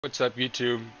What's up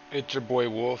YouTube? It's your boy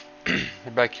Wolf.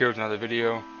 We're back here with another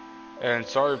video, and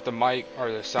sorry if the mic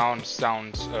or the sound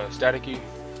sounds staticky.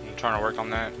 I'm trying to work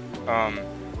on that.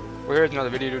 We're here with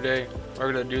another video today.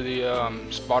 We're gonna do the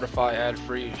Spotify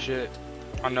ad-free shit.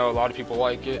 I know a lot of people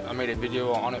like it. I made a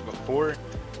video on it before.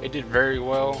 It did very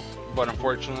well, but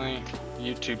unfortunately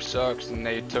YouTube sucks and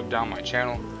they took down my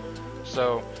channel.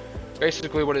 So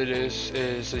basically what it is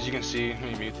as you can see, let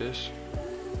me mute this.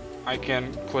 I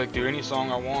can click do any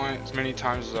song I want as many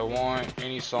times as I want,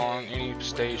 any song, any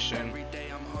station,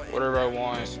 whatever I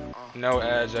want, no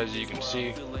ads as you can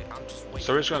see.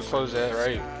 So we're just going to close that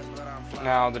right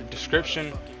now. The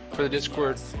description for the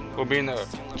Discord will be in the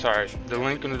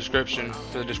link in the description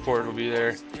for the Discord will be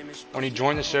there. When you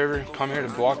join the server, come here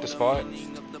to block the spot,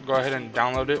 go ahead and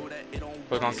download it,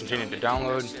 click on continue to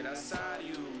download,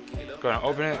 go and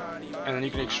open it, and then you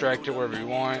can extract it wherever you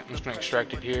want. I'm just going to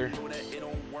extract it here.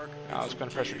 Now it's going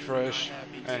to press refresh,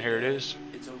 and here it is.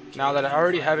 Now that I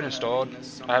already have it installed,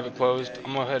 I have it closed,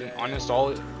 I'm going to go ahead and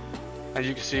uninstall it. As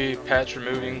you can see, patch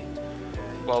removing,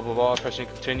 blah blah blah, pressing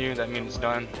continue, that means it's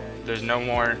done. There's no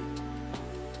more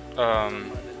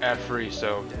ad free.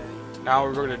 So now what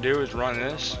we're going to do is run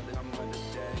this.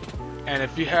 And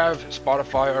if you have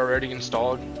Spotify already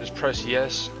installed, just press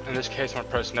yes. In this case, I'm going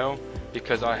to press no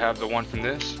because I have the one from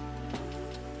this.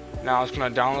 Now it's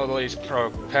going to download the latest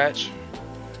patch.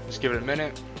 Just give it a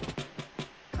minute.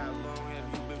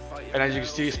 And as you can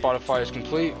see, Spotify is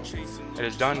complete. It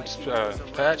is done. It's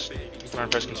patched. I'm going to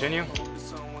press continue.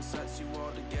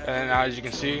 And now as you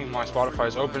can see, my Spotify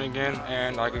is open again,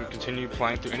 and I can continue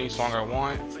playing through any song I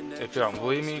want. If you don't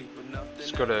believe me,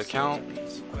 just go to account.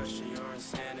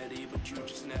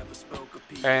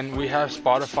 And we have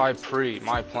Spotify Pre,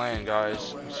 my plan,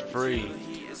 guys. It's free.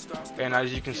 And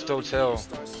as you can still tell,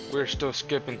 we're still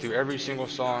skipping through every single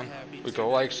song. We can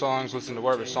like songs, listen to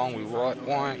whatever song we want,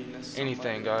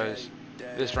 anything, guys.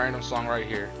 This random song right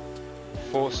here,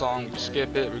 full song, we can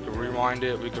skip it, we can rewind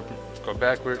it, we could go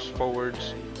backwards,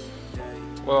 forwards.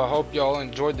 Well, I hope y'all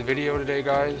enjoyed the video today,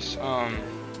 guys.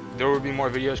 There will be more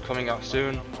videos coming out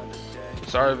soon.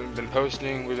 Sorry I haven't been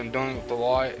posting, we've been dealing with a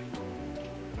lot.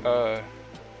 And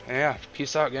yeah,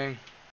 peace out, gang.